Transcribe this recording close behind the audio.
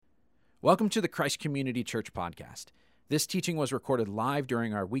Welcome to the Christ Community Church podcast. This teaching was recorded live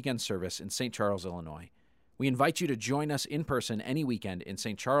during our weekend service in St. Charles, Illinois. We invite you to join us in person any weekend in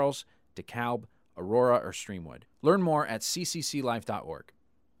St. Charles, DeKalb, Aurora, or Streamwood. Learn more at ccclife.org.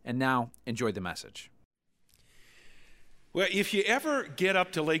 And now, enjoy the message. Well, if you ever get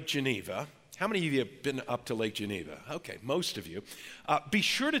up to Lake Geneva, how many of you have been up to Lake Geneva? Okay, most of you. Be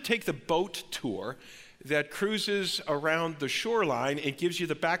sure to take the boat tour that cruises around the shoreline. It gives you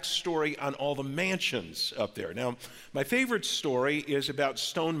the backstory on all the mansions up there. Now, my favorite story is about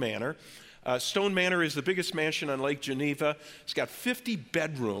Stone Manor. Stone Manor is the biggest mansion on Lake Geneva. It's got 50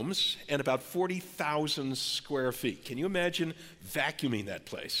 bedrooms and about 40,000 square feet. Can you imagine vacuuming that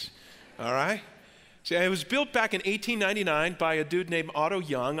place? All right? See, it was built back in 1899 by a dude named Otto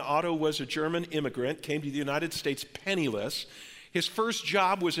Young. Otto was a German immigrant, came to the United States penniless. His first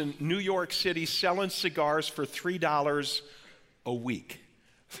job was in New York City selling cigars for $3 a week.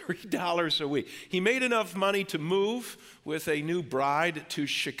 $3 a week. He made enough money to move with a new bride to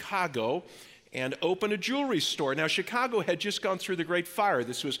Chicago and open a jewelry store. Now, Chicago had just gone through the Great Fire.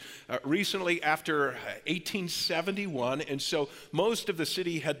 This was recently after 1871, and so most of the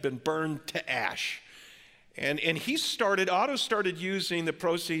city had been burned to ash. And Otto started using the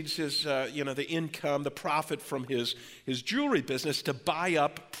proceeds, the income, the profit from his jewelry business to buy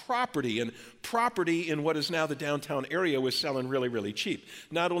up property. And property in what is now the downtown area was selling really, really cheap.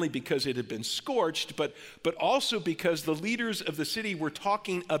 Not only because it had been scorched, but also because the leaders of the city were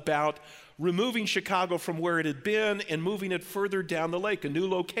talking about removing Chicago from where it had been and moving it further down the lake, a new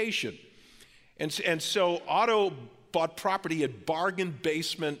location. And so Otto bought property at bargain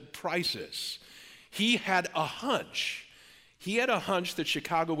basement prices. He had a hunch. He had a hunch that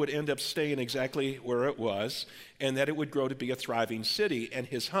Chicago would end up staying exactly where it was and that it would grow to be a thriving city. And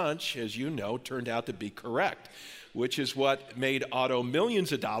his hunch, as you know, turned out to be correct, which is what made Otto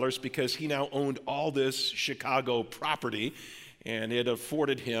millions of dollars because he now owned all this Chicago property, and it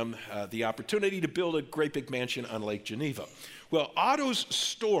afforded him the opportunity to build a great big mansion on Lake Geneva. Well, Otto's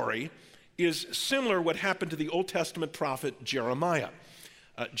story is similar to what happened to the Old Testament prophet Jeremiah.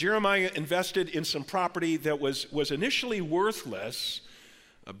 Jeremiah invested in some property that was initially worthless,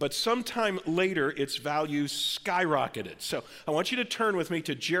 but sometime later its value skyrocketed. So I want you to turn with me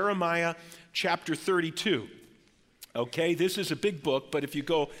to Jeremiah chapter 32. Okay, this is a big book, but if you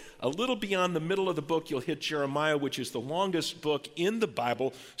go a little beyond the middle of the book, you'll hit Jeremiah, which is the longest book in the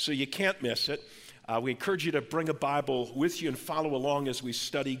Bible, so you can't miss it. We encourage you to bring a Bible with you and follow along as we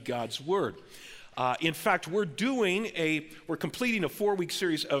study God's Word. In fact, we're completing a 4-week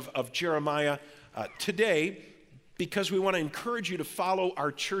series of Jeremiah today because we want to encourage you to follow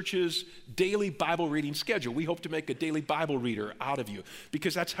our church's daily Bible reading schedule. We hope to make a daily Bible reader out of you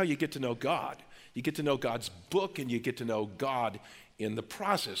because that's how you get to know God. You get to know God's book and you get to know God in the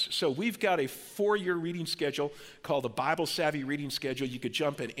process. So we've got a 4-year reading schedule called the Bible Savvy Reading Schedule. You could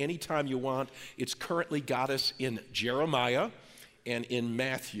jump in any time you want. It's currently got us in Jeremiah and in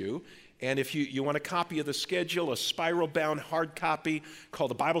Matthew. And if you want a copy of the schedule, a spiral-bound hard copy called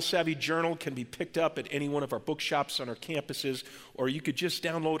the Bible Savvy Journal can be picked up at any one of our bookshops on our campuses, or you could just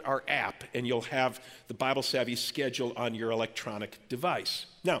download our app and you'll have the Bible Savvy schedule on your electronic device.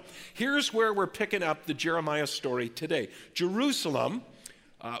 Now, here's where we're picking up the Jeremiah story today. Jerusalem,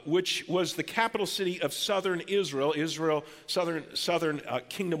 which was the capital city of southern Israel. Southern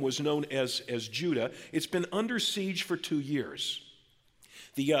kingdom was known as Judah. It's been under siege for 2 years.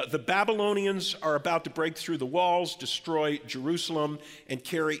 The Babylonians are about to break through the walls, destroy Jerusalem, and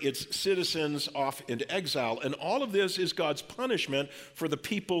carry its citizens off into exile. And all of this is God's punishment for the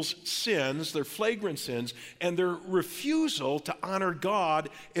people's sins, their flagrant sins, and their refusal to honor God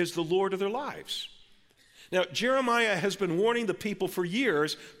as the Lord of their lives. Now, Jeremiah has been warning the people for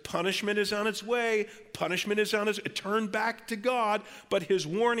years, punishment is on its way, turn back to God, but his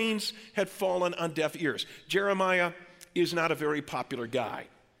warnings had fallen on deaf ears. Jeremiah is not a very popular guy.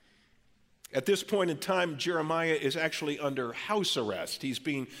 At this point in time, Jeremiah is actually under house arrest. He's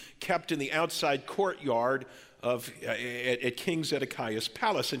being kept in the outside courtyard at King Zedekiah's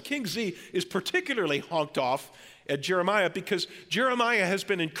palace. And King Z is particularly honked off at Jeremiah because Jeremiah has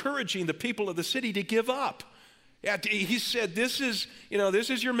been encouraging the people of the city to give up. Yeah, he said, this is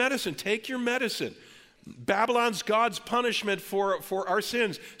your medicine. Take your medicine. Babylon's God's punishment for our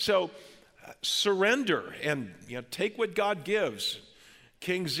sins. So surrender and take what God gives.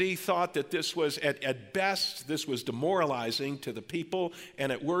 King Z thought that this was, at best, this was demoralizing to the people,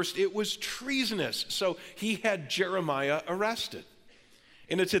 and at worst, it was treasonous. So he had Jeremiah arrested.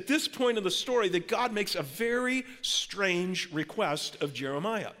 And it's at this point in the story that God makes a very strange request of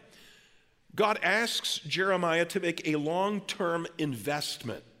Jeremiah. God asks Jeremiah to make a long-term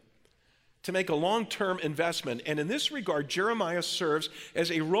investment. to make a long-term investment. And in this regard, Jeremiah serves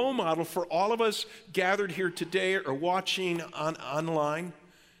as a role model for all of us gathered here today or watching online.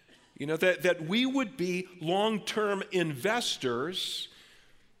 You know, that we would be long-term investors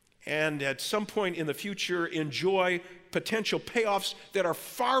and at some point in the future enjoy potential payoffs that are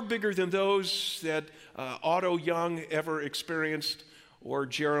far bigger than those that Otto Young ever experienced or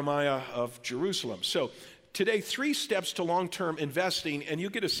Jeremiah of Jerusalem. So today, 3 steps to long-term investing, and you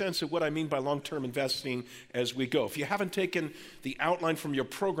get a sense of what I mean by long-term investing as we go. If you haven't taken the outline from your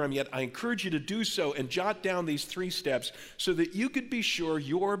program yet, I encourage you to do so and jot down these 3 steps so that you could be sure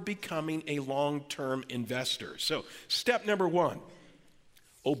you're becoming a long-term investor. So step number 1,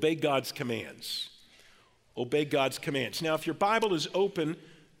 obey God's commands. Obey God's commands. Now, if your Bible is open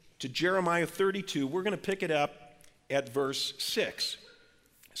to Jeremiah 32, we're going to pick it up at verse 6.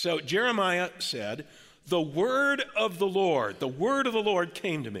 So Jeremiah said, the word of the Lord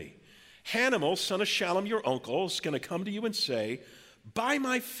came to me. Hanamel, son of Shallum, your uncle, is going to come to you and say, buy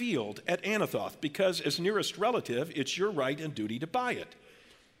my field at Anathoth, because as nearest relative, it's your right and duty to buy it.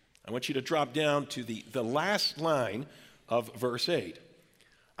 I want you to drop down to the last line of verse 8.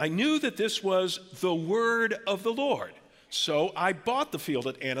 I knew that this was the word of the Lord. So I bought the field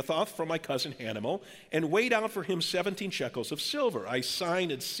at Anathoth from my cousin Hanamel and weighed out for him 17 shekels of silver. I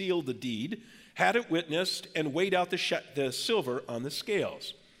signed and sealed the deed, had it witnessed, and weighed out the silver on the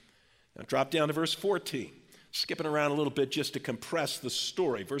scales. Now drop down to verse 14. Skipping around a little bit just to compress the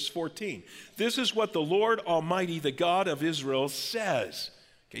story. Verse 14. This is what the Lord Almighty, the God of Israel, says.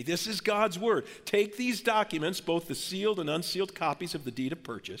 Okay, this is God's word. Take these documents, both the sealed and unsealed copies of the deed of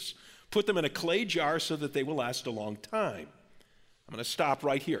purchase, put them in a clay jar so that they will last a long time. I'm going to stop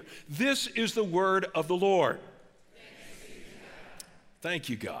right here. This is the word of the Lord. Thank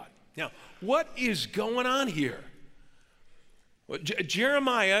you, God. Now, what is going on here? Well,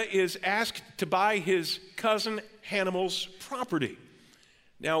 Jeremiah is asked to buy his cousin Hanamel's property.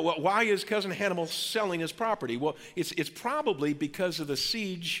 Now, why is cousin Hanamel selling his property? Well, it's probably because of the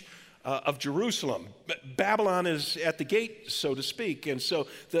siege of Jerusalem. Babylon is at the gate, so to speak, and so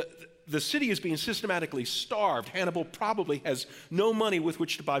the city is being systematically starved. Hannibal probably has no money with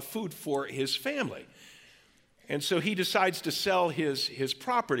which to buy food for his family. And so he decides to sell his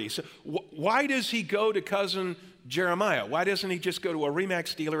property. So why does he go to cousin Jeremiah? Why doesn't he just go to a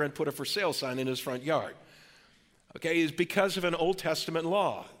Remax dealer and put a for sale sign in his front yard? Okay, it's because of an Old Testament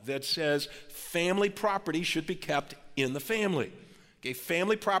law that says family property should be kept in the family. Okay,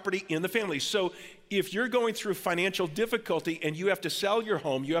 family property in the family. So if you're going through financial difficulty and you have to sell your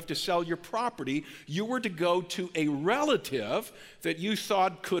home, you have to sell your property, you were to go to a relative that you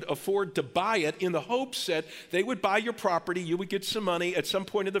thought could afford to buy it in the hopes that they would buy your property, you would get some money, at some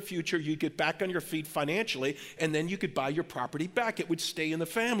point in the future you'd get back on your feet financially, and then you could buy your property back. It would stay in the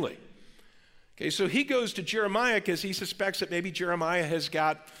family. Okay, so he goes to Jeremiah because he suspects that maybe Jeremiah has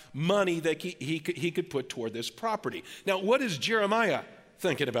got money that he could put toward this property. Now, what is Jeremiah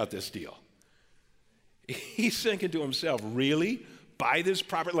thinking about this deal? He's thinking to himself, really? Buy this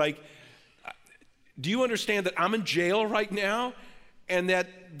property? Like, do you understand that I'm in jail right now and that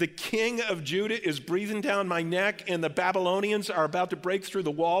the king of Judah is breathing down my neck and the Babylonians are about to break through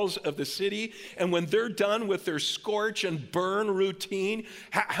the walls of the city? And when they're done with their scorch and burn routine,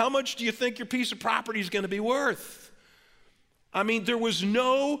 how much do you think your piece of property is going to be worth? I mean, there was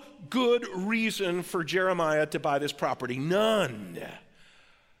no good reason for Jeremiah to buy this property. None.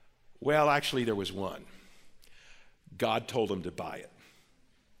 Well, actually, there was one. God told him to buy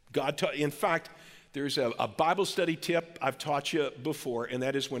it. In fact, there's a Bible study tip I've taught you before, and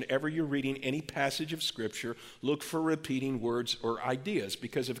that is whenever you're reading any passage of Scripture, look for repeating words or ideas,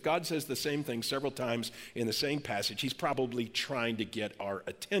 because if God says the same thing several times in the same passage, he's probably trying to get our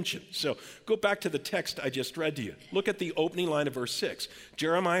attention. So go back to the text I just read to you. Look at the opening line of verse 6.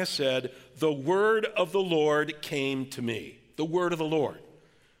 Jeremiah said, the word of the Lord came to me. The word of the Lord.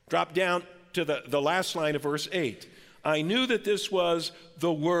 Drop down to the last line of verse 8. I knew that this was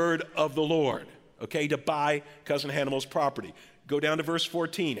the word of the Lord. Okay, to buy cousin Hanamel's property. Go down to verse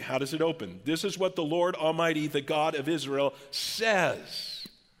 14. How does it open? This is what the Lord Almighty, the God of Israel, says.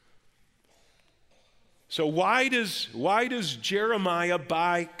 So why does Jeremiah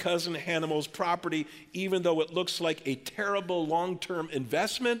buy cousin Hanamel's property even though it looks like a terrible long-term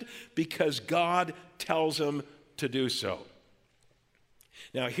investment? Because God tells him to do so.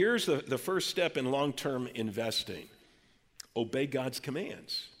 Now here's the first step in long-term investing. Obey God's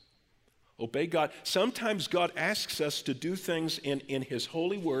commands. Obey God. Sometimes God asks us to do things in his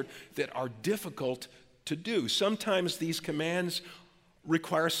holy word that are difficult to do. Sometimes these commands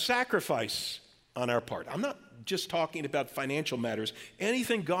require sacrifice on our part. I'm not just talking about financial matters.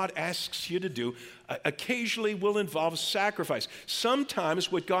 Anything God asks you to do occasionally will involve sacrifice.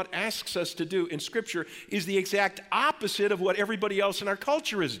 Sometimes what God asks us to do in Scripture is the exact opposite of what everybody else in our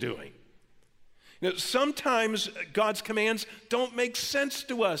culture is doing. Now, sometimes God's commands don't make sense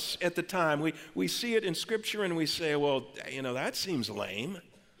to us at the time. We see it in Scripture and we say, well, that seems lame.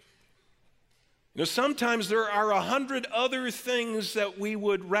 Sometimes there are 100 other things that we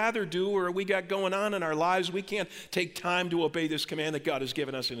would rather do or we got going on in our lives. We can't take time to obey this command that God has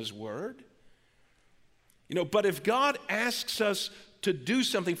given us in His Word. But if God asks us to do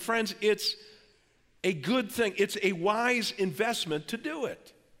something, friends, it's a good thing. It's a wise investment to do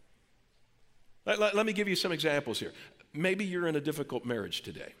it. Let me give you some examples here. Maybe you're in a difficult marriage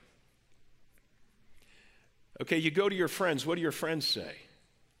today. Okay, you go to your friends. What do your friends say?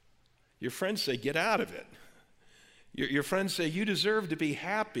 Your friends say, get out of it. Your friends say, you deserve to be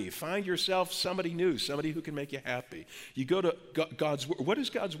happy. Find yourself somebody new, somebody who can make you happy. You go to God's Word. What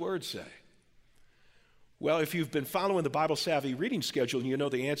does God's Word say? Well, if you've been following the Bible Savvy reading schedule, you know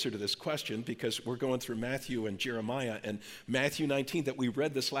the answer to this question because we're going through Matthew and Jeremiah. And Matthew 19 that we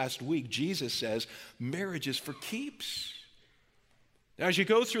read this last week, Jesus says, marriage is for keeps. Now, as you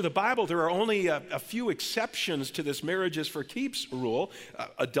go through the Bible, there are only a few exceptions to this marriage is for keeps rule.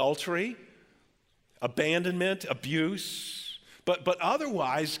 Adultery, abandonment, abuse. But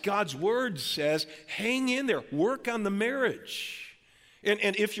otherwise, God's Word says, hang in there, work on the marriage. And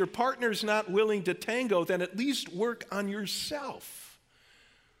if your partner's not willing to tango, then at least work on yourself.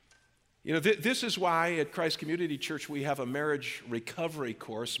 This is why at Christ Community Church we have a marriage recovery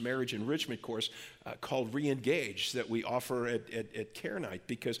course, marriage enrichment course called Re-Engage that we offer at Care Night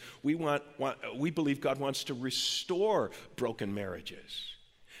because we believe God wants to restore broken marriages.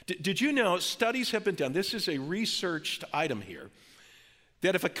 Did you know studies have been done, this is a researched item here,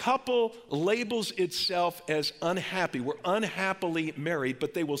 that if a couple labels itself as unhappy, we're unhappily married,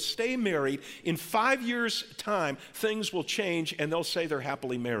 but they will stay married, in 5 years' time, things will change and they'll say they're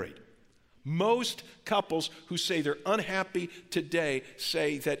happily married. Most couples who say they're unhappy today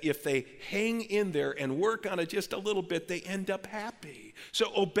say that if they hang in there and work on it just a little bit, they end up happy.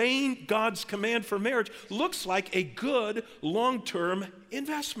 So obeying God's command for marriage looks like a good long-term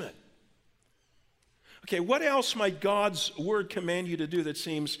investment. Okay, what else might God's Word command you to do that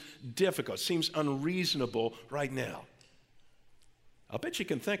seems difficult, seems unreasonable right now? I'll bet you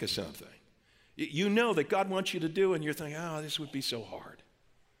can think of something. You know that God wants you to do and you're thinking, oh, this would be so hard.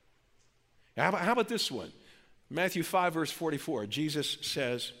 How about this one? Matthew 5, verse 44, Jesus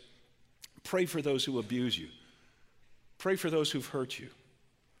says, pray for those who abuse you. Pray for those who've hurt you.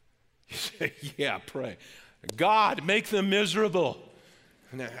 You say, yeah, pray. God, make them miserable.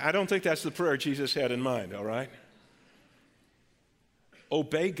 Now, I don't think that's the prayer Jesus had in mind, all right?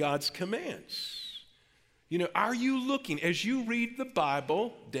 Obey God's commands. Are you looking, as you read the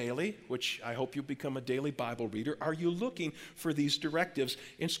Bible daily, which I hope you become a daily Bible reader, are you looking for these directives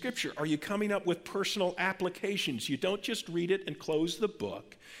in Scripture? Are you coming up with personal applications? You don't just read it and close the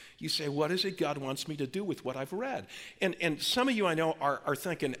book. You say, what is it God wants me to do with what I've read? And some of you I know are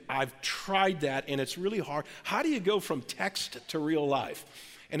thinking, I've tried that and it's really hard. How do you go from text to real life?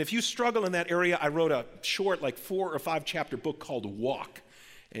 And if you struggle in that area, I wrote a short, 4 or 5 chapter book called Walk.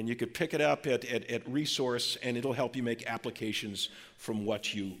 And you could pick it up at Resource, and it'll help you make applications from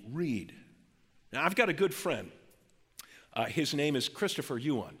what you read. Now, I've got a good friend. His name is Christopher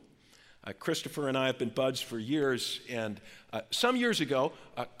Yuan. Christopher and I have been buds for years, and some years ago,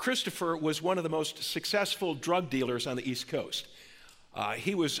 Christopher was one of the most successful drug dealers on the East Coast.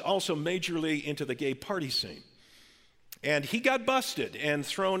 He was also majorly into the gay party scene. And he got busted and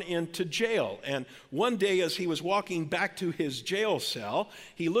thrown into jail. And one day as he was walking back to his jail cell,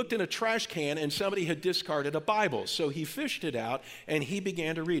 he looked in a trash can and somebody had discarded a Bible. So he fished it out and he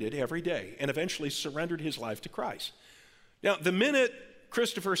began to read it every day and eventually surrendered his life to Christ. Now, the minute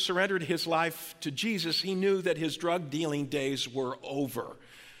Christopher surrendered his life to Jesus, he knew that his drug dealing days were over.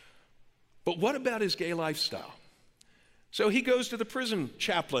 But what about his gay lifestyle? So he goes to the prison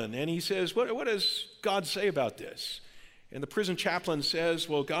chaplain and he says, what does God say about this? And the prison chaplain says,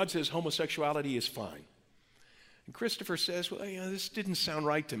 well, God says homosexuality is fine. And Christopher says, well, this didn't sound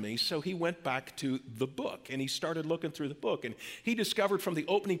right to me. So he went back to the book and he started looking through the book. And he discovered from the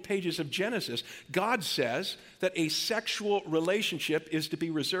opening pages of Genesis, God says that a sexual relationship is to be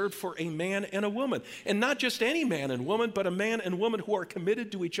reserved for a man and a woman. And not just any man and woman, but a man and woman who are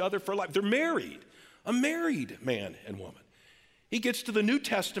committed to each other for life. They're married, a married man and woman. He gets to the New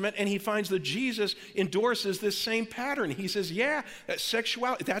Testament and he finds that Jesus endorses this same pattern. He says, yeah,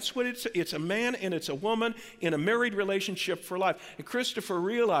 sexuality, that's what it's a man and it's a woman in a married relationship for life. And Christopher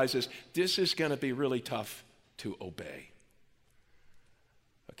realizes this is going to be really tough to obey.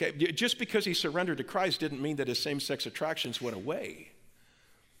 Okay, just because he surrendered to Christ didn't mean that his same-sex attractions went away.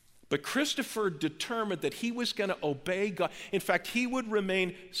 But Christopher determined that he was going to obey God. In fact, he would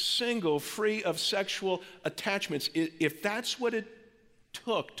remain single, free of sexual attachments, if that's what it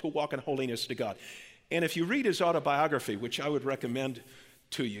took to walk in holiness to God. And if you read his autobiography, which I would recommend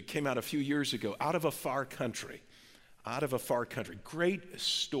to you, came out a few years ago, Out of a Far Country. Great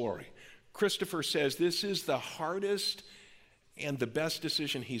story. Christopher says this is the hardest and the best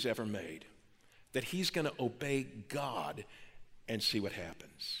decision he's ever made, that he's going to obey God and see what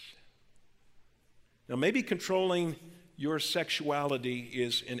happens. Now, maybe controlling your sexuality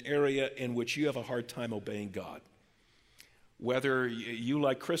is an area in which you have a hard time obeying God. Whether you,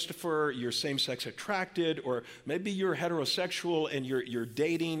 like Christopher, you're same-sex attracted, or maybe you're heterosexual and you're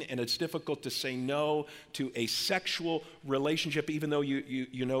dating and it's difficult to say no to a sexual relationship, even though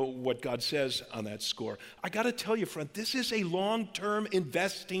you know what God says on that score. I got to tell you, friend, this is a long-term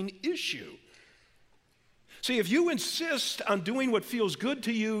investing issue. See, if you insist on doing what feels good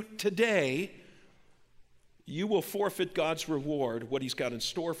to you today, you will forfeit God's reward, what he's got in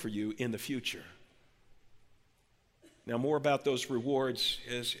store for you in the future. Now, more about those rewards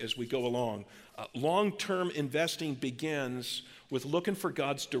as we go along. Long-term investing begins with looking for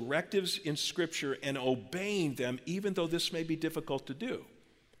God's directives in Scripture and obeying them, even though this may be difficult to do.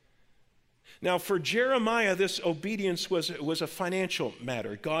 Now, for Jeremiah, this obedience was a financial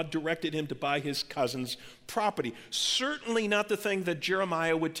matter. God directed him to buy his cousin's property. Certainly not the thing that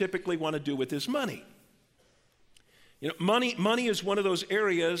Jeremiah would typically want to do with his money. You know, money is one of those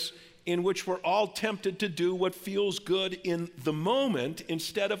areas in which we're all tempted to do what feels good in the moment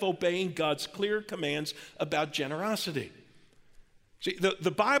instead of obeying God's clear commands about generosity. See, the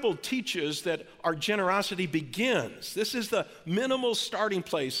Bible teaches that our generosity begins. This is the minimal starting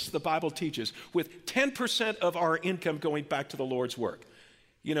place the Bible teaches, with 10% of our income going back to the Lord's work.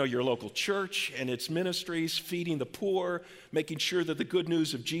 You know, your local church and its ministries, feeding the poor, making sure that the good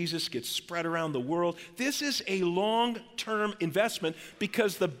news of Jesus gets spread around the world. This is a long-term investment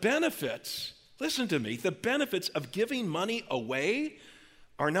because the benefits, listen to me, the benefits of giving money away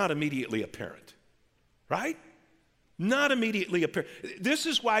are not immediately apparent, right? Not immediately apparent. This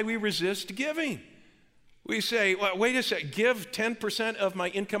is why we resist giving. We say, well, wait a second, give 10% of my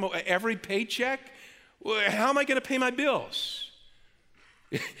income every paycheck? How am I going to pay my bills?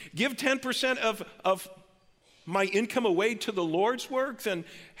 Give 10% of my income away to the Lord's work, then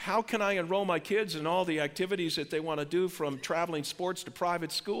how can I enroll my kids in all the activities that they want to do, from traveling sports to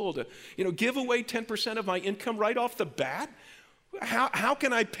private school to, give away 10% of my income right off the bat? How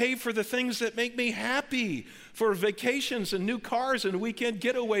can I pay for the things that make me happy, for vacations and new cars and weekend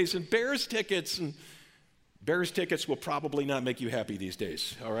getaways and Bears tickets? And Bears tickets will probably not make you happy these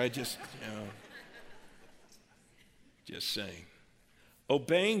days, all right? Just saying.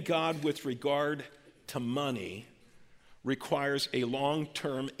 Obeying God with regard to money requires a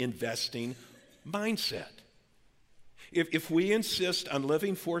long-term investing mindset. If we insist on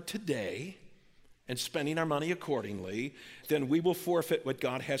living for today and spending our money accordingly, then we will forfeit what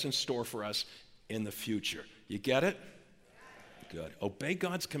God has in store for us in the future. You get it? Good. Obey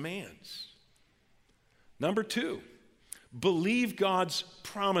God's commands. Number 2, believe God's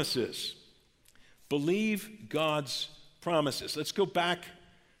promises. Believe God's promises. Let's go back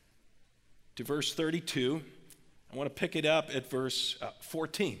to verse 32. I want to pick it up at verse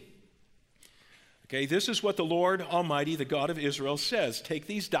 14. Okay, this is what the Lord Almighty, the God of Israel, says. Take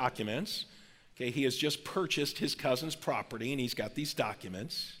these documents. Okay, he has just purchased his cousin's property, and he's got these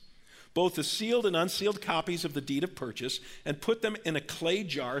documents, both the sealed and unsealed copies of the deed of purchase, and put them in a clay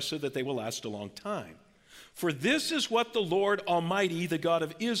jar so that they will last a long time. For this is what the Lord Almighty, the God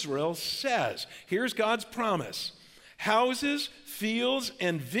of Israel, says. Here's God's promise. Houses, fields,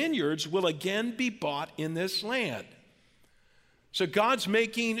 and vineyards will again be bought in this land. So God's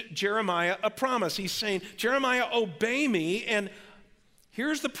making Jeremiah a promise. He's saying, Jeremiah, obey me, and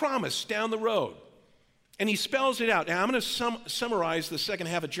here's the promise down the road. And he spells it out. Now, I'm going to summarize the second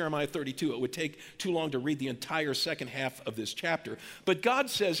half of Jeremiah 32. It would take too long to read the entire second half of this chapter. But God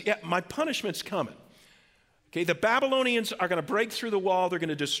says, yeah, my punishment's coming. Okay, the Babylonians are going to break through the wall. They're going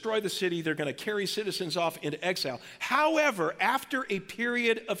to destroy the city. They're going to carry citizens off into exile. However, after a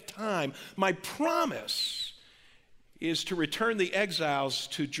period of time, my promise is to return the exiles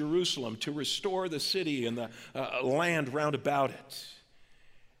to Jerusalem, to restore the city and the land round about it.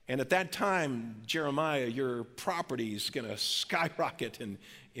 And at that time, Jeremiah, your property is going to skyrocket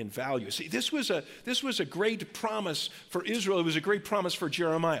in value. See, this was a great promise for Israel. It was a great promise for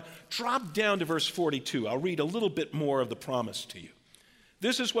Jeremiah. Drop down to verse 42. I'll read a little bit more of the promise to you.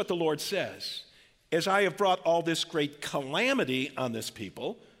 This is what the Lord says. As I have brought all this great calamity on this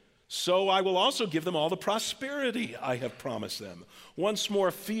people, so I will also give them all the prosperity I have promised them. Once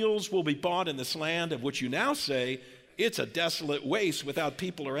more, fields will be bought in this land, of which you now say, it's a desolate waste without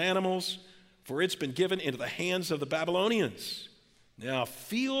people or animals, for it's been given into the hands of the Babylonians. Now,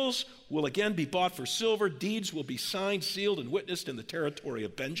 fields will again be bought for silver. Deeds will be signed, sealed, and witnessed in the territory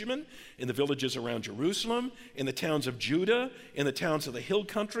of Benjamin, in the villages around Jerusalem, in the towns of Judah, in the towns of the hill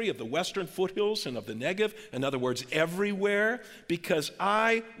country, of the western foothills, and of the Negev. In other words, everywhere, because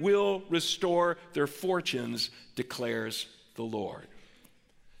I will restore their fortunes, declares the Lord.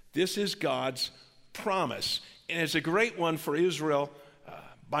 This is God's promise, and it's a great one for Israel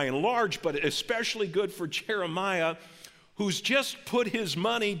by and large, but especially good for Jeremiah, who's just put his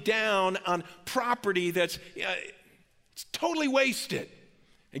money down on property that's it's totally wasted.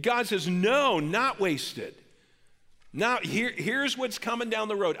 And God says, no, not wasted. Now, here's what's coming down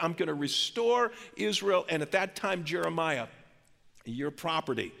the road. I'm going to restore Israel, and at that time, Jeremiah, your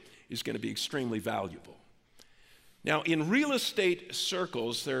property is going to be extremely valuable. Now, in real estate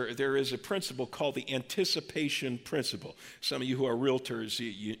circles, there is a principle called the anticipation principle. Some of you who are realtors,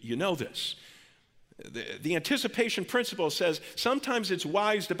 you know this. The anticipation principle says sometimes it's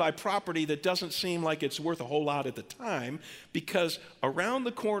wise to buy property that doesn't seem like it's worth a whole lot at the time, because around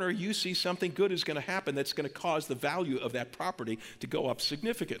the corner you see something good is going to happen that's going to cause the value of that property to go up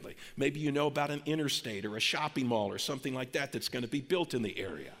significantly. Maybe you know about an interstate or a shopping mall or something like that that's going to be built in the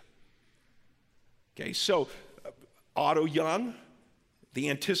area. Okay, so Otto Young,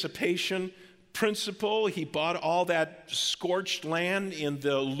 the anticipation principle, he bought all that scorched land in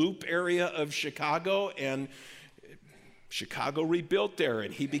the Loop area of Chicago, and Chicago rebuilt there,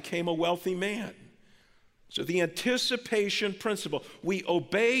 and he became a wealthy man. So the anticipation principle, we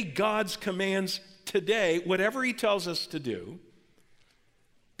obey God's commands today, whatever he tells us to do,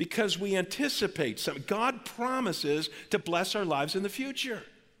 because we anticipate something. God promises to bless our lives in the future.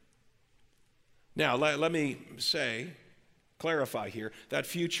 Now, let me clarify here, that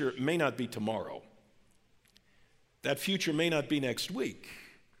future may not be tomorrow. That future may not be next week.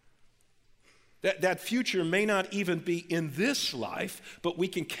 That future may not even be in this life, but we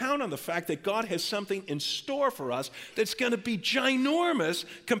can count on the fact that God has something in store for us that's going to be ginormous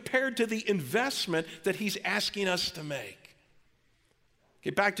compared to the investment that he's asking us to make.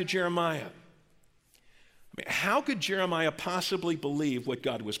 Okay, back to Jeremiah. How could Jeremiah possibly believe what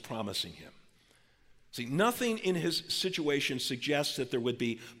God was promising him? See, nothing in his situation suggests that there would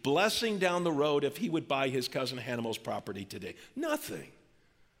be blessing down the road if he would buy his cousin Hanimel's property today. Nothing.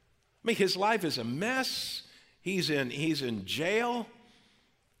 I mean, his life is a mess. He's in jail.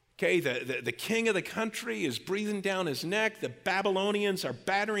 Okay, the king of the country is breathing down his neck. The Babylonians are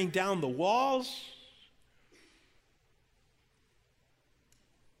battering down the walls.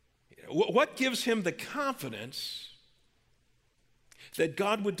 What gives him the confidence that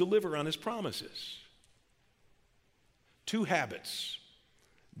God would deliver on his promises? Two habits.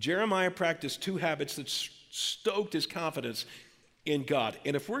 Jeremiah practiced two habits that stoked his confidence in God.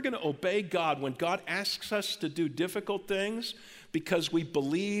 And if we're going to obey God when God asks us to do difficult things because we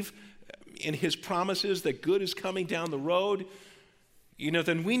believe in his promises that good is coming down the road,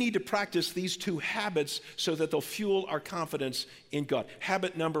 then we need to practice these two habits so that they'll fuel our confidence in God.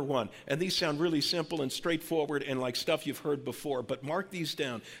 Habit number one, and these sound really simple and straightforward and like stuff you've heard before, but mark these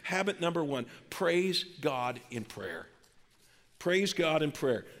down. Habit number one, praise God in prayer. Praise God in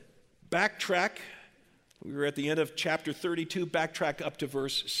prayer. Backtrack. We were at the end of chapter 32. Backtrack up to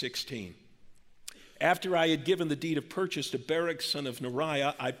verse 16. After I had given the deed of purchase to Barak, son of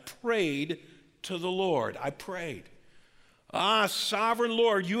Neriah, I prayed to the Lord. I prayed. Ah, sovereign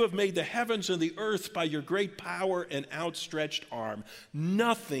Lord, you have made the heavens and the earth by your great power and outstretched arm.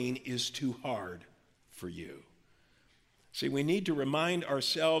 Nothing is too hard for you. See, we need to remind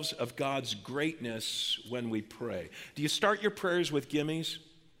ourselves of God's greatness when we pray. Do you start your prayers with gimmes?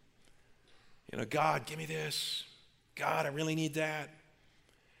 God, give me this. God, I really need that.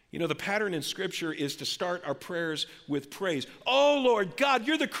 The pattern in Scripture is to start our prayers with praise. Oh, Lord God,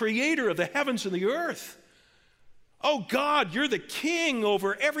 you're the creator of the heavens and the earth. Oh, God, you're the king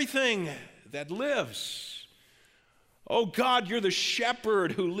over everything that lives. Oh, God, you're the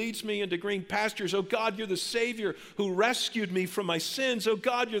shepherd who leads me into green pastures. Oh, God, you're the Savior who rescued me from my sins. Oh,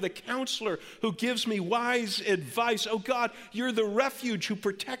 God, you're the counselor who gives me wise advice. Oh, God, you're the refuge who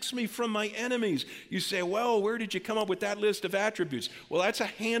protects me from my enemies. You say, well, where did you come up with that list of attributes? Well, that's a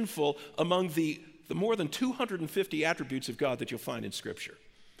handful among the more than 250 attributes of God that you'll find in Scripture.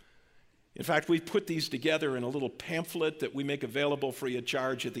 In fact, we've put these together in a little pamphlet that we make available free of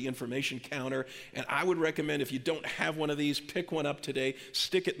charge at the information counter. And I would recommend, if you don't have one of these, pick one up today,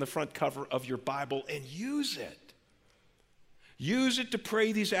 stick it in the front cover of your Bible, and use it. Use it to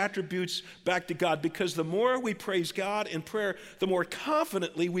pray these attributes back to God, because the more we praise God in prayer, the more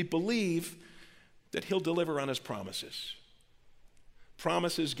confidently we believe that He'll deliver on His promises.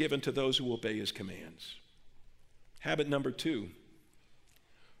 Promises given to those who obey His commands. Habit number 2,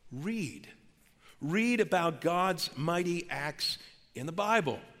 read. Read about God's mighty acts in the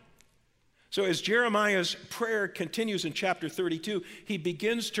Bible. So as Jeremiah's prayer continues in chapter 32, he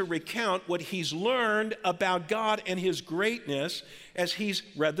begins to recount what he's learned about God and His greatness as he's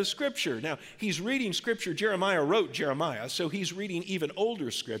read the Scripture. Now, he's reading Scripture. Jeremiah wrote Jeremiah, so he's reading even older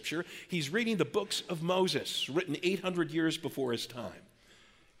Scripture. He's reading the books of Moses, written 800 years before his time.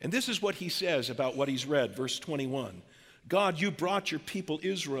 And this is what he says about what he's read, verse 21. God, you brought your people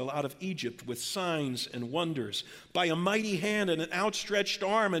Israel out of Egypt with signs and wonders, by a mighty hand and an outstretched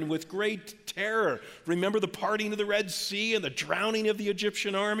arm and with great terror. Remember the parting of the Red Sea and the drowning of the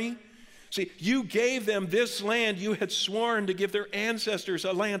Egyptian army? See, you gave them this land you had sworn to give their ancestors,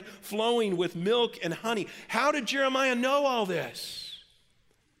 a land flowing with milk and honey. How did Jeremiah know all this?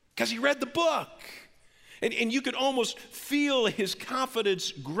 Because he read the book. And you could almost feel his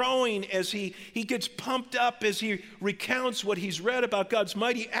confidence growing as he gets pumped up as he recounts what he's read about God's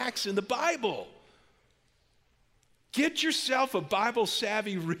mighty acts in the Bible. Get yourself a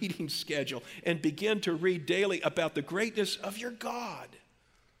Bible-savvy reading schedule and begin to read daily about the greatness of your God.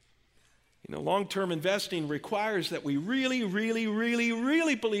 You know, long-term investing requires that we really, really, really,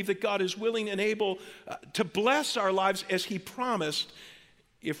 really believe that God is willing and able to bless our lives as He promised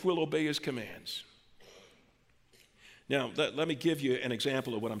if we'll obey His commands. Now, let me give you an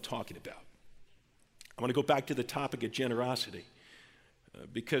example of what I'm talking about. I want to go back to the topic of generosity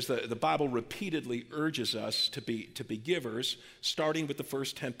because the Bible repeatedly urges us to be givers, starting with the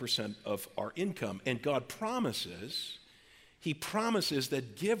first 10% of our income. And God promises, He promises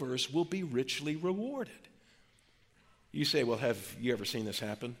that givers will be richly rewarded. You say, well, have you ever seen this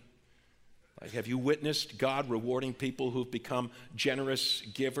happen? Like, have you witnessed God rewarding people who've become generous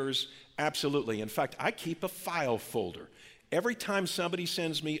givers? Absolutely. In fact, I keep a file folder. Every time somebody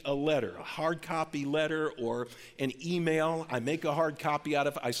sends me a letter, a hard copy letter or an email, I make a hard copy out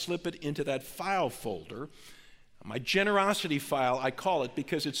of it, I slip it into that file folder. My generosity file, I call it,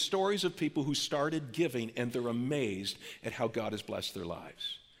 because it's stories of people who started giving and they're amazed at how God has blessed their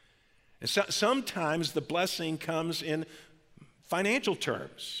lives. And sometimes the blessing comes in financial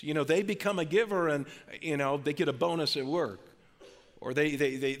terms. You know, they become a giver and, you know, they get a bonus at work. Or they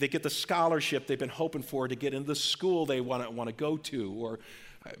get the scholarship they've been hoping for to get into the school they want to go to. Or,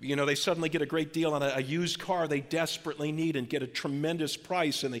 you know, they suddenly get a great deal on a used car they desperately need and get a tremendous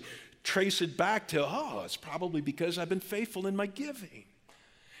price. And they trace it back to, oh, it's probably because I've been faithful in my giving.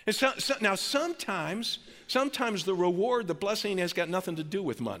 And now sometimes the reward, the blessing has got nothing to do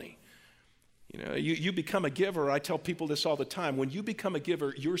with money. You know, you become a giver. I tell people this all the time. When you become a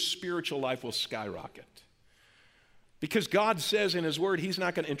giver, your spiritual life will skyrocket. Because God says in His Word He's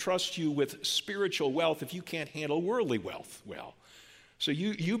not going to entrust you with spiritual wealth if you can't handle worldly wealth well. So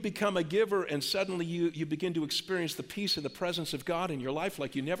you become a giver and suddenly you begin to experience the peace and the presence of God in your life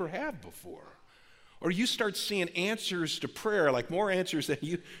like you never have before. Or you start seeing answers to prayer, like more answers than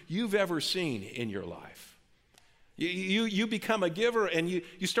you've ever seen in your life. You become a giver and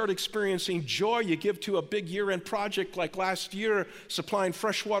you start experiencing joy. You give to a big year-end project like last year, supplying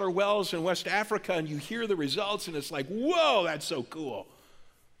freshwater wells in West Africa, and you hear the results and it's like, whoa, that's so cool.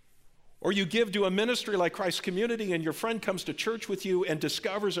 Or you give to a ministry like Christ Community and your friend comes to church with you and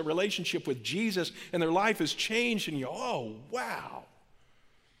discovers a relationship with Jesus and their life has changed and oh, wow.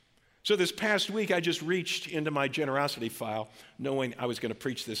 So this past week I just reached into my generosity file knowing I was going to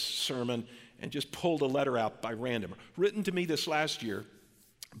preach this sermon and just pulled a letter out by random, written to me this last year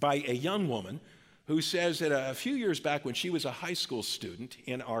by a young woman who says that a few years back when she was a high school student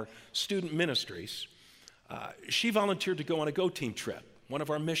in our student ministries, she volunteered to go on a Go Team trip, one of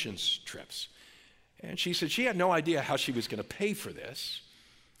our missions trips. And she said she had no idea how she was going to pay for this,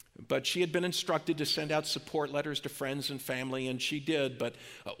 but she had been instructed to send out support letters to friends and family, and she did. But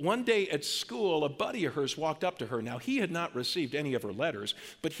one day at school, a buddy of hers walked up to her. Now, he had not received any of her letters,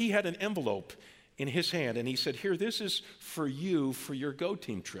 but he had an envelope in his hand, and he said, here, this is for you for your Go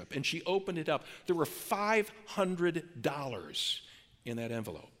Team trip. And she opened it up. There were $500 in that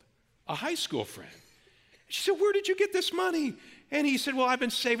envelope. A high school friend. She said, where did you get this money? And he said, well, I've been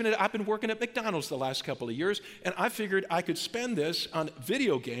saving it. I've been working at McDonald's the last couple of years, and I figured I could spend this on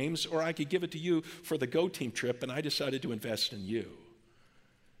video games or I could give it to you for the Go Team trip, and I decided to invest in you.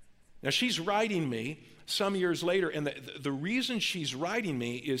 Now, she's writing me some years later, and the reason she's writing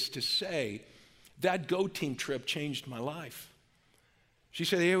me is to say that Go Team trip changed my life. She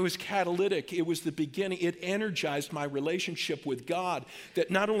said it was catalytic. It was the beginning. It energized my relationship with God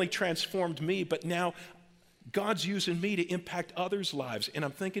that not only transformed me, but now God's using me to impact others' lives. And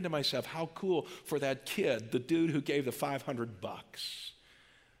I'm thinking to myself, how cool for that kid, the dude who gave the $500. I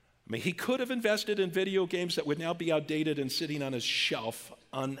mean, he could have invested in video games that would now be outdated and sitting on his shelf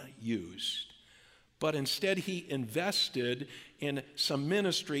unused. But instead, he invested in some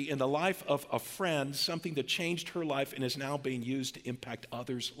ministry in the life of a friend, something that changed her life and is now being used to impact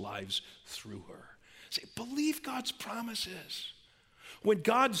others' lives through her. Say, believe God's promises. When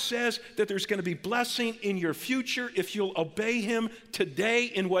God says that there's going to be blessing in your future, if you'll obey him today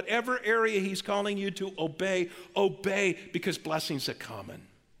in whatever area he's calling you to obey, obey, because blessings are coming.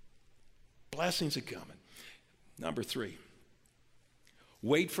 Blessings are coming. Number 3,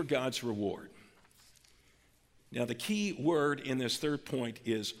 wait for God's reward. Now, the key word in this third point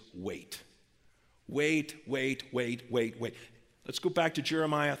is wait. Wait, wait, wait, wait, wait. Let's go back to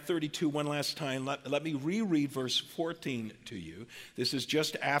Jeremiah 32 one last time. Let me reread verse 14 to you. This is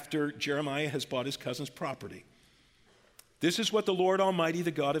just after Jeremiah has bought his cousin's property. This is what the Lord Almighty,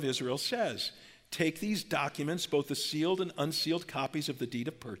 the God of Israel, says. Take these documents, both the sealed and unsealed copies of the deed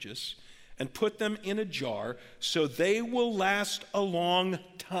of purchase, and put them in a jar so they will last a long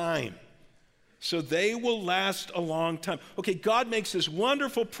time. So they will last a long time. Okay, God makes this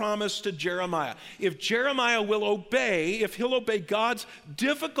wonderful promise to Jeremiah. If Jeremiah will obey, if he'll obey God's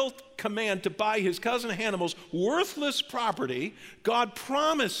difficult command to buy his cousin Hannibal's worthless property, God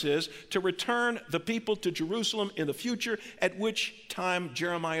promises to return the people to Jerusalem in the future, at which time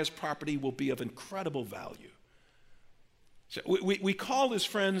Jeremiah's property will be of incredible value. So we call this,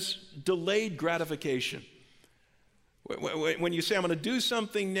 friends, delayed gratification. When you say, I'm going to do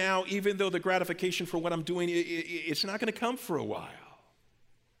something now, even though the gratification for what I'm doing, it's not going to come for a while.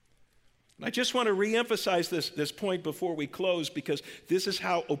 And I just want to reemphasize this point before we close, because this is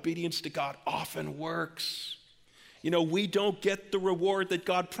how obedience to God often works. You know, we don't get the reward that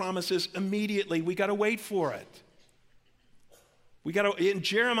God promises immediately. We got to wait for it. In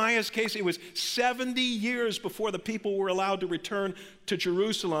Jeremiah's case, it was 70 years before the people were allowed to return to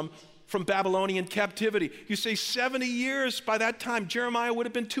Jerusalem from Babylonian captivity. You say 70 years, by that time Jeremiah would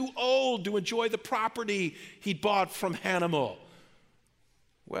have been too old to enjoy the property he'd bought from Hannibal.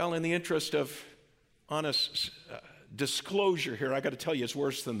 Well, in the interest of honest disclosure here, I got to tell you, it's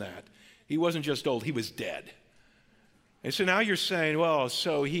worse than that. He wasn't just old, he was dead. And so now you're saying, well,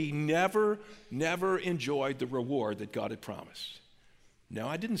 so he never enjoyed the reward that God had promised. No,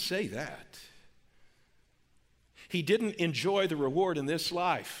 I didn't say that. He didn't enjoy the reward in this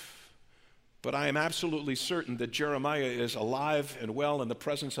life. But I am absolutely certain that Jeremiah is alive and well in the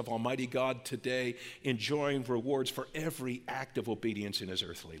presence of Almighty God today, enjoying rewards for every act of obedience in his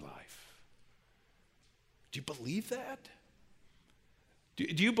earthly life. Do you believe that? Do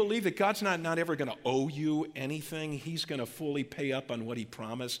you believe that God's not ever going to owe you anything? He's going to fully pay up on what he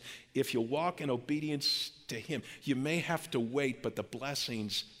promised. If you walk in obedience to him, you may have to wait, but the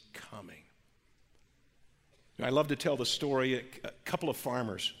blessing's coming. I love to tell the story, a couple of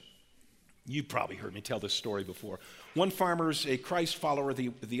farmers. You probably heard me tell this story before. One farmer is a Christ follower,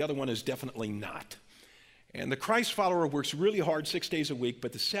 the other one is definitely not. And the Christ follower works really hard 6 days a week,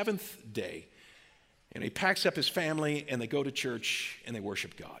 but the 7th day, and he packs up his family and they go to church and they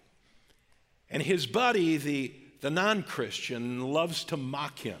worship God. And his buddy, the non-Christian, loves to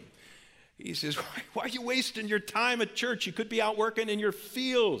mock him. He says, why are you wasting your time at church? You could be out working in your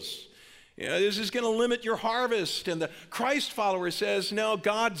fields. You know, this is going to limit your harvest. And the Christ follower says, no,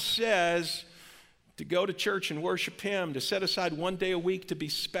 God says to go to church and worship him, to set aside 1 day a week to be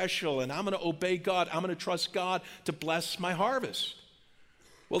special, and I'm going to obey God. I'm going to trust God to bless my harvest.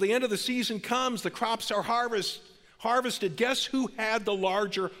 Well, the end of the season comes. The crops are harvested. Guess who had the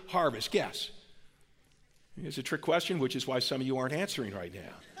larger harvest? Guess. It's a trick question, which is why some of you aren't answering right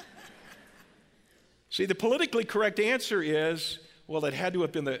now. See, the politically correct answer is, well, it had to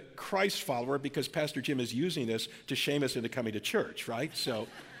have been the Christ follower, because Pastor Jim is using this to shame us into coming to church, right? So,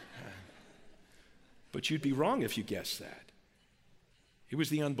 but you'd be wrong if you guessed that. It was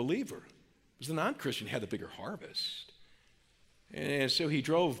the unbeliever. It was the non-Christian who had the bigger harvest. And so he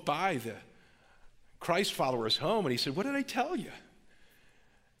drove by the Christ follower's home and he said, what did I tell you?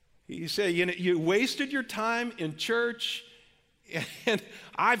 He said, you wasted your time in church and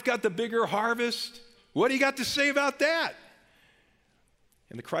I've got the bigger harvest. What do you got to say about that?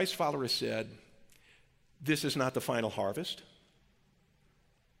 And the Christ follower said, this is not the final harvest.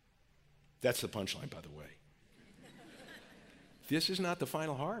 That's the punchline, by the way. this is not the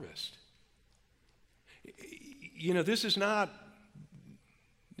final harvest. You know, this is not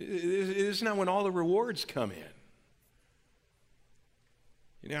when all the rewards come in.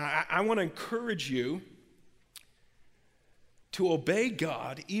 You know, I want to encourage you to obey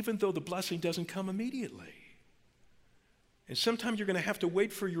God even though the blessing doesn't come immediately. And sometimes you're going to have to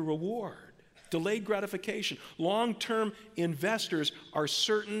wait for your reward. Delayed gratification. Long-term investors are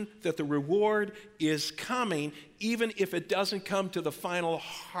certain that the reward is coming even if it doesn't come to the final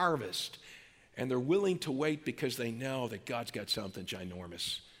harvest. And they're willing to wait because they know that God's got something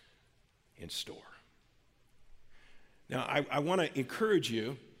ginormous in store. Now, I want to encourage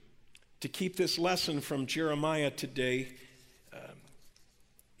you to keep this lesson from Jeremiah today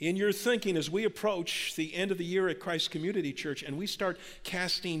in your thinking as we approach the end of the year at Christ Community Church and we start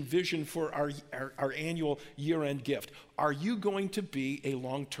casting vision for our annual year-end gift. Are you going to be a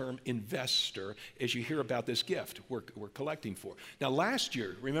long-term investor as you hear about this gift we're collecting for? Now last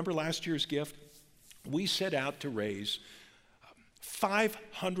year, remember last year's gift? We set out to raise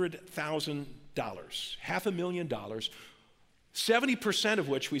 $500,000, $500,000, 70% of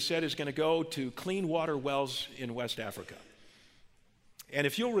which we said is going to go to clean water wells in West Africa. And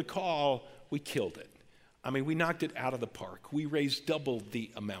if you'll recall, we killed it. I mean, we knocked it out of the park. We raised double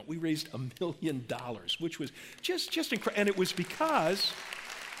the amount. We raised $1 million, which was just incredible. And it was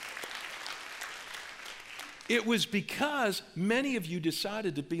because many of you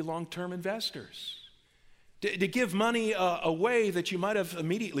decided to be long-term investors. To give money away that you might have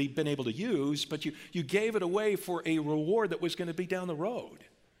immediately been able to use, but you gave it away for a reward that was going to be down the road.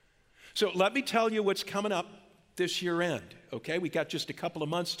 So let me tell you what's coming up this year end, okay? We got just a couple of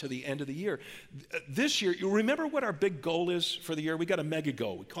months to the end of the year. This year, you remember what our big goal is for the year? We got a mega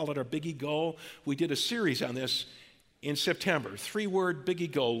goal. We call it our biggie goal. We did a series on this in September. 3-word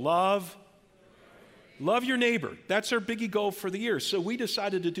biggie goal. Love your neighbor. That's our biggie goal for the year. So we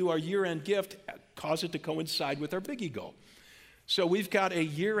decided to do our year-end gift, cause it to coincide with our biggie goal. So we've got a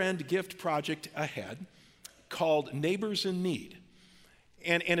year-end gift project ahead called Neighbors in Need.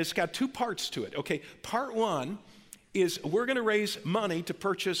 And it's got 2 parts to it, okay? Part 1 is we're going to raise money to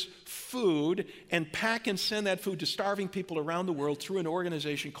purchase food and pack and send that food to starving people around the world through an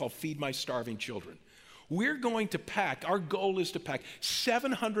organization called Feed My Starving Children. We're going to pack, our goal is to pack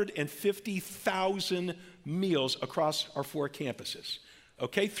 750,000 meals across our 4 campuses.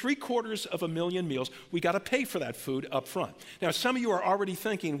 Okay, 750,000 meals. We got to pay for that food up front. Now, some of you are already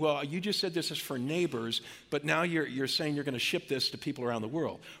thinking, well, you just said this is for neighbors, but now you're saying you're going to ship this to people around the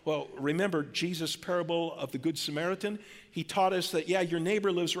world. Well, remember Jesus' parable of the Good Samaritan? He taught us that, yeah, your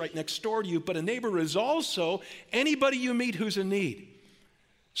neighbor lives right next door to you, but a neighbor is also anybody you meet who's in need.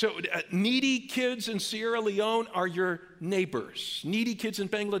 So needy kids in Sierra Leone are your neighbors. Needy kids in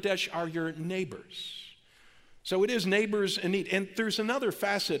Bangladesh are your neighbors. So it is neighbors in need. And there's another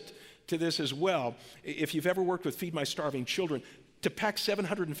facet to this as well. If you've ever worked with Feed My Starving Children, to pack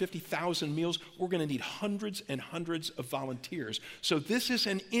 750,000 meals, we're going to need hundreds and hundreds of volunteers. So this is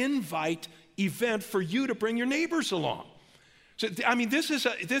an invite event for you to bring your neighbors along. So, I mean, this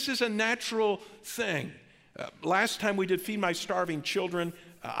is a natural thing. Last time we did Feed My Starving Children,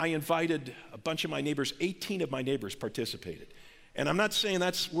 I invited a bunch of my neighbors. 18 of my neighbors participated. And I'm not saying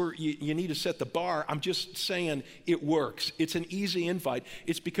that's where you need to set the bar. I'm just saying it works. It's an easy invite.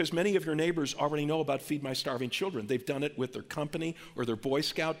 It's because many of your neighbors already know about Feed My Starving Children. They've done it with their company or their Boy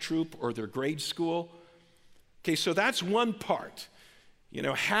Scout troop or their grade school. Okay, so that's one part. You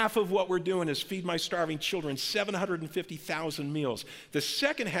know, half of what we're doing is Feed My Starving Children, 750,000 meals. The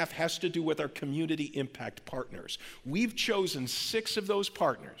second half has to do with our community impact partners. We've chosen 6 of those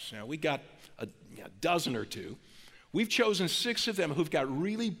partners. Now, we got a dozen or two. We've chosen 6 of them who've got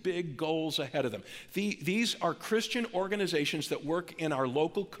really big goals ahead of them. These are Christian organizations that work in our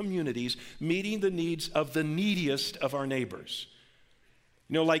local communities, meeting the needs of the neediest of our neighbors.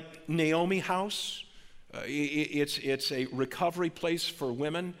 You know, like Naomi House, it's a recovery place for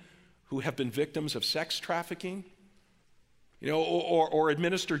women who have been victims of sex trafficking. You know, or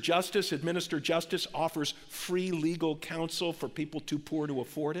Administer Justice. Administer Justice offers free legal counsel for people too poor to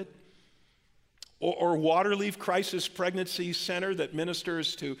afford it. Or Waterleaf Crisis Pregnancy Center that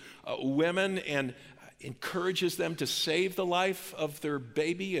ministers to women and encourages them to save the life of their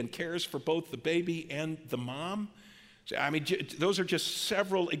baby and cares for both the baby and the mom. So, I mean, those are just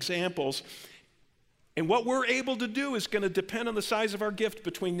several examples. And what we're able to do is going to depend on the size of our gift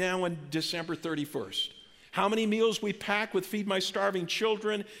between now and December 31st. How many meals we pack with Feed My Starving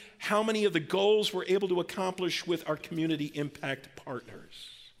Children, how many of the goals we're able to accomplish with our community impact partners.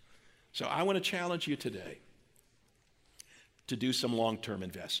 So I want to challenge you today to do some long-term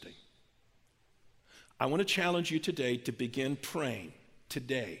investing. I want to challenge you today to begin praying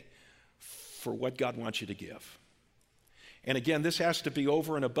today for what God wants you to give. And again, this has to be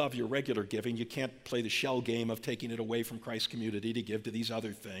over and above your regular giving. You can't play the shell game of taking it away from Christ's community to give to these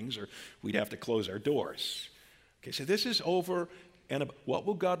other things, or we'd have to close our doors. Okay, so this is over and above. What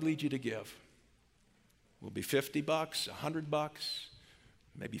will God lead you to give? Will it be $50, $100,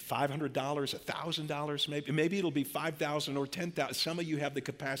 maybe $500, $1,000 maybe it'll be $5,000 or $10,000. Some of you have the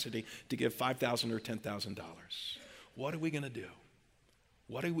capacity to give $5,000 or $10,000. What are we going to do?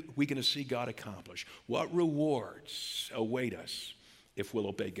 What are we going to see God accomplish? What rewards await us if we'll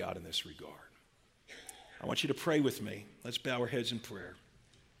obey God in this regard? I want you to pray with me. Let's bow our heads in prayer.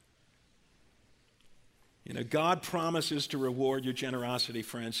 You know, God promises to reward your generosity,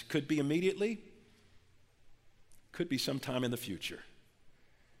 friends. Could be immediately, could be sometime in the future.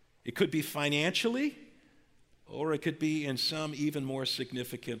 It could be financially, or it could be in some even more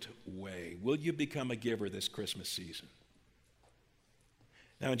significant way. Will you become a giver this Christmas season?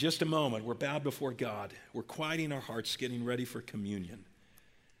 Now, in just a moment, we're bowed before God. We're quieting our hearts, getting ready for communion.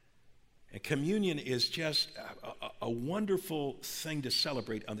 And communion is just a wonderful thing to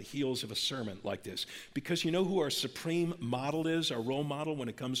celebrate on the heels of a sermon like this. Because you know who our supreme model is, our role model when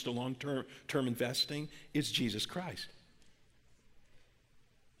it comes to long-term investing? It's Jesus Christ.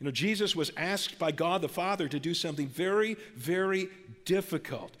 You know, Jesus was asked by God the Father to do something very, very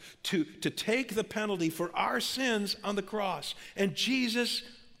difficult, to take the penalty for our sins on the cross. And Jesus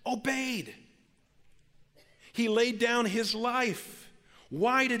obeyed. He laid down his life.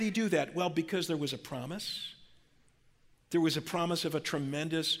 Why did he do that? Well, because there was a promise. There was a promise of a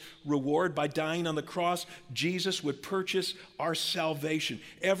tremendous reward. By dying on the cross, Jesus would purchase our salvation.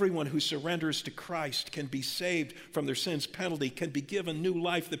 Everyone who surrenders to Christ can be saved from their sin's penalty, can be given new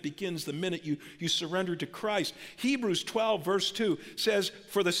life that begins the minute you surrender to Christ. Hebrews 12, verse 2 says,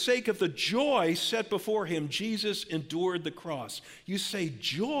 for the sake of the joy set before him, Jesus endured the cross. You say,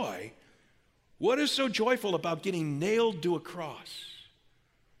 joy? What is so joyful about getting nailed to a cross?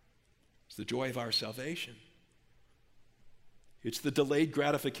 It's the joy of our salvation. It's the delayed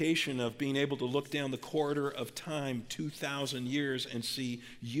gratification of being able to look down the corridor of time 2,000 years and see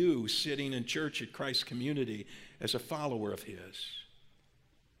you sitting in church at Christ's community as a follower of his,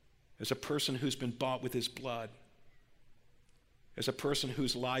 as a person who's been bought with his blood, as a person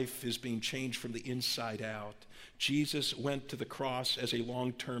whose life is being changed from the inside out. Jesus went to the cross as a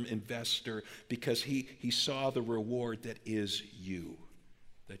long-term investor because he saw the reward that is you.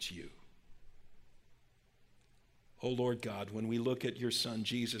 That's you. Oh, Lord God, when we look at your son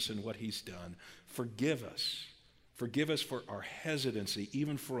Jesus and what he's done, forgive us. Forgive us for our hesitancy,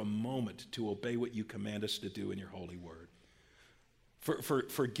 even for a moment, to obey what you command us to do in your holy word.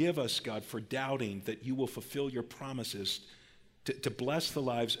 Forgive us, God, for doubting that you will fulfill your promises to bless the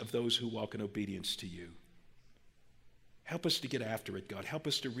lives of those who walk in obedience to you. Help us to get after it, God. Help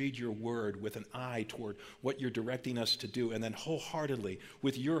us to read your word with an eye toward what you're directing us to do, and then wholeheartedly,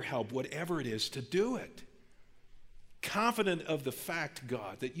 with your help, whatever it is, to do it. Confident of the fact,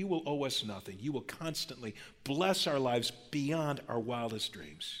 God, that you will owe us nothing. You will constantly bless our lives beyond our wildest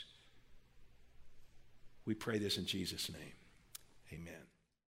dreams. We pray this in Jesus' name. Amen.